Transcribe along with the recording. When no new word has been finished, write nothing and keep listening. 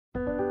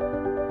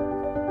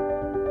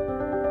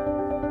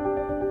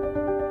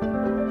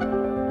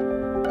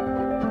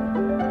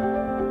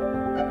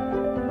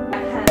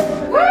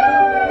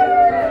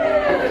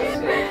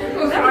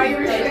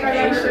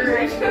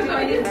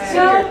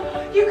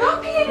So you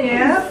got peonies?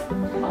 Yeah.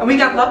 And we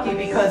got lucky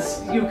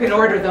because you can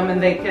order them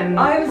and they can...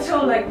 I was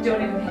told, like,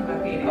 don't even think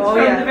about peonies. Oh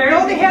From yeah. the very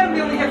No, they had them.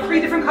 They only had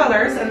 3 different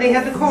colours and they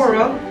had the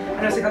coral. And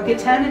I was like, I'll get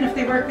 10 and if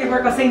they work, they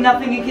work. I'll say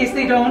nothing in case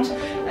they don't.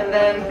 And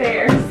then...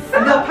 There.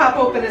 And they'll pop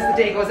open as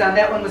the day goes on.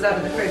 That one was out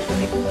of the fridge for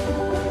me.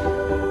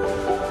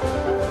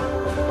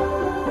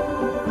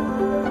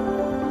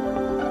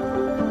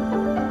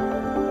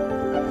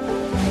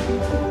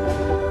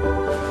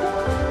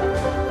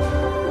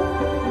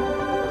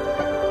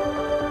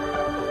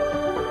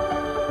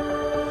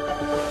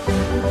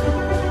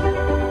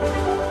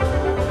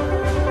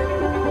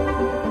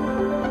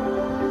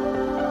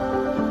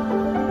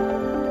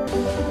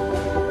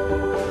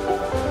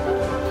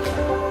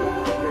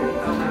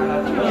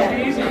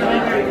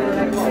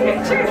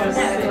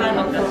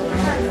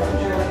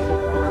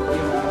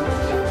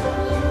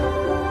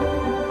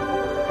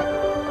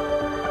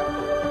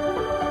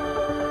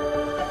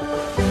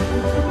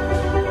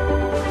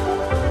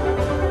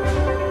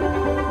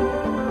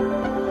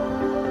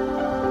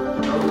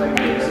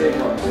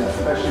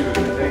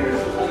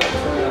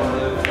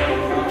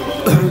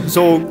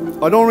 So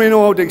I don't really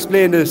know how to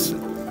explain this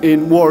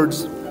in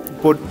words,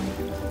 but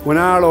when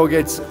Arlo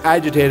gets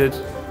agitated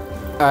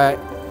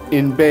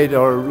in bed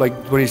or like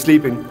when he's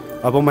sleeping,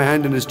 I put my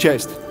hand in his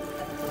chest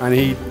and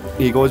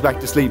he goes back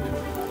to sleep.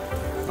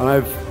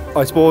 And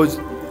I suppose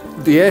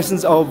the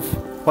essence of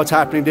what's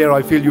happening there,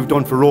 I feel you've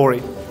done for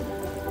Rory,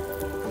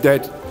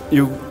 that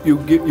you've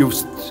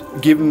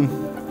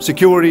given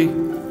security,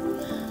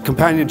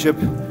 companionship,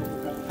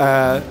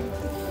 a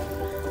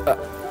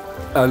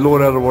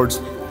load of other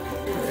words,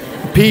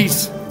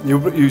 peace.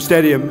 You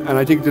steady him, and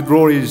I think that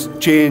Rory's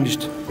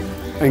changed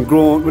and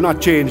grown, well not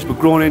changed, but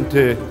grown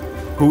into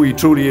who he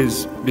truly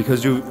is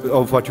because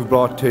of what you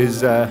brought to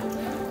his,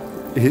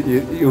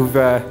 you've,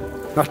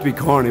 not to be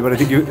corny, but I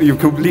think you've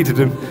completed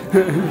him.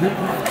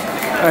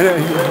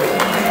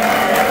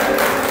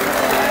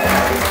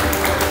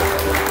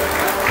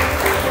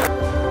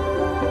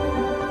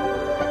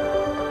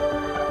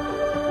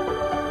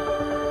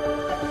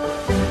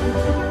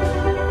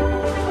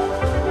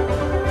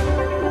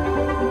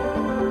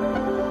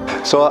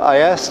 So I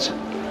asked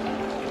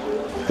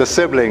the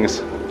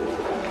siblings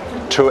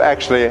to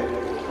actually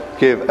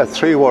give a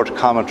 3-word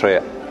commentary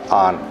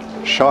on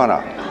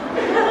Shauna.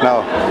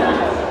 Now,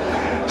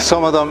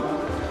 some of them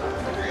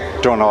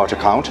don't know how to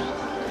count.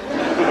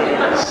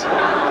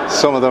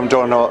 Some of them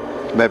don't know,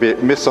 maybe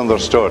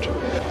misunderstood.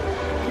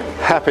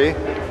 Happy,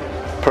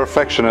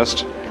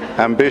 perfectionist,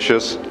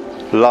 ambitious,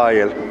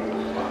 loyal.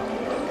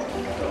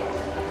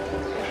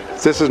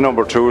 This is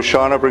number 2.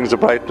 Shauna brings a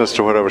brightness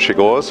to wherever she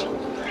goes.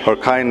 Her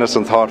kindness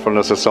and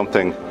thoughtfulness is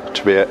something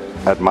to be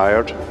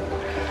admired.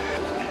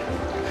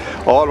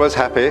 Always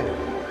happy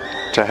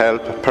to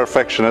help,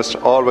 perfectionist,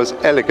 always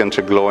elegant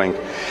and glowing,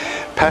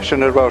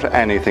 passionate about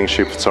anything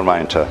she puts her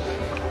mind to.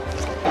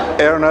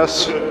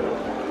 Earnest,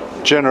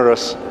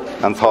 generous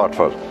and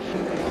thoughtful.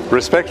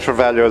 Respect for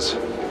values,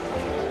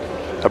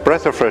 a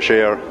breath of fresh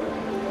air,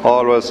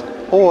 always,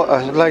 oh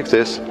I like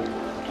this,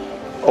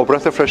 oh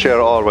breath of fresh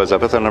air always, I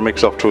bet I'll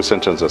mix up 2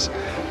 sentences.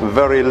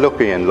 Very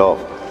lucky in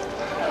love.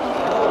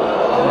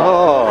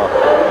 Oh.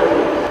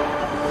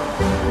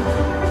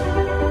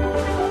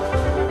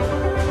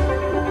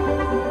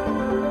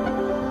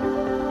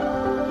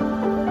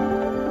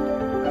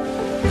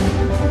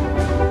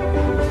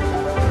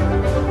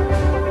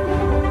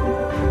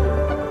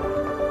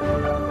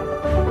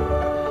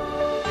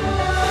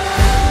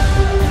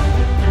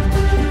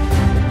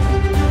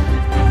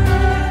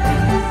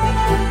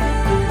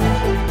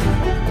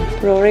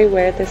 Rory,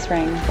 wear this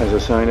ring as a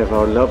sign of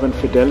our love and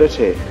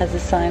fidelity. As a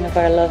sign of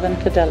our love and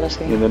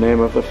fidelity. In the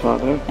name of the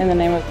Father. In the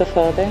name of the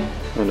Father.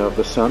 And of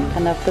the Son.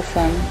 And of the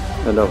Son.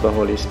 And of the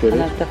Holy Spirit.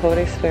 And of the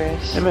Holy Spirit.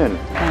 Amen.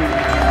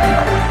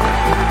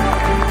 Amen.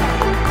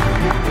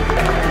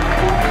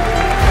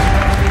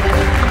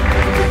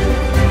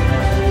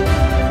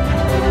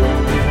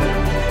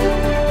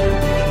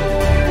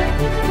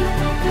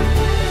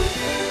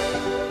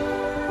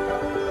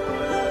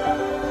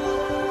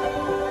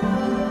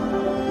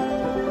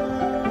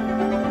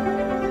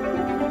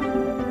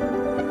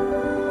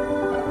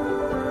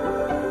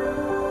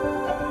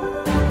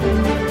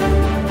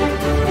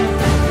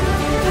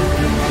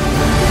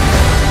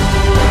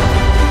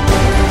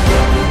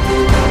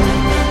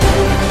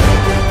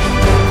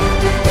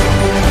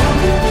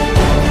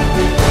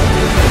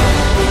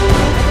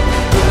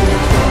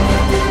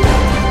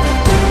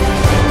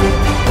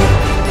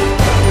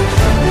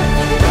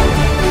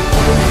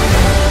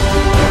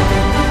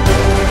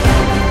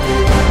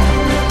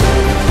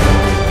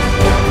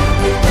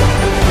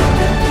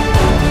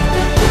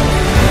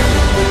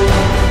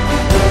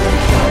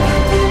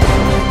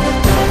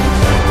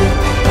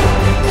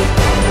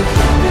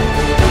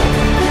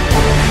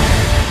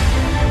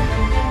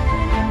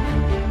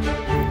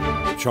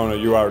 Shauna,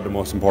 you are the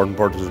most important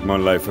person in my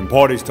life, and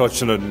Paudie's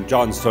touching it, and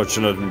John's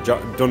touching it, and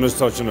Donna's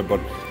touching it, but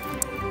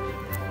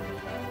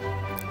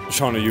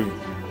Shauna, you,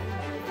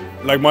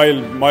 like my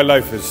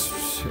life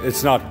is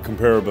it's not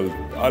comparable.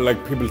 I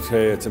like people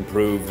say it's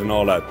improved and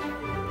all that.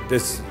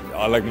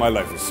 I like my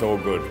life is so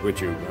good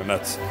with you, and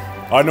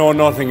I know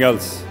nothing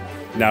else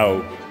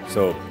now,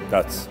 so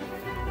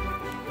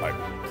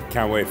I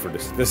can't wait for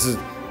this.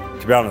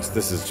 To be honest,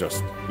 this is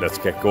just, let's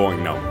get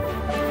going now.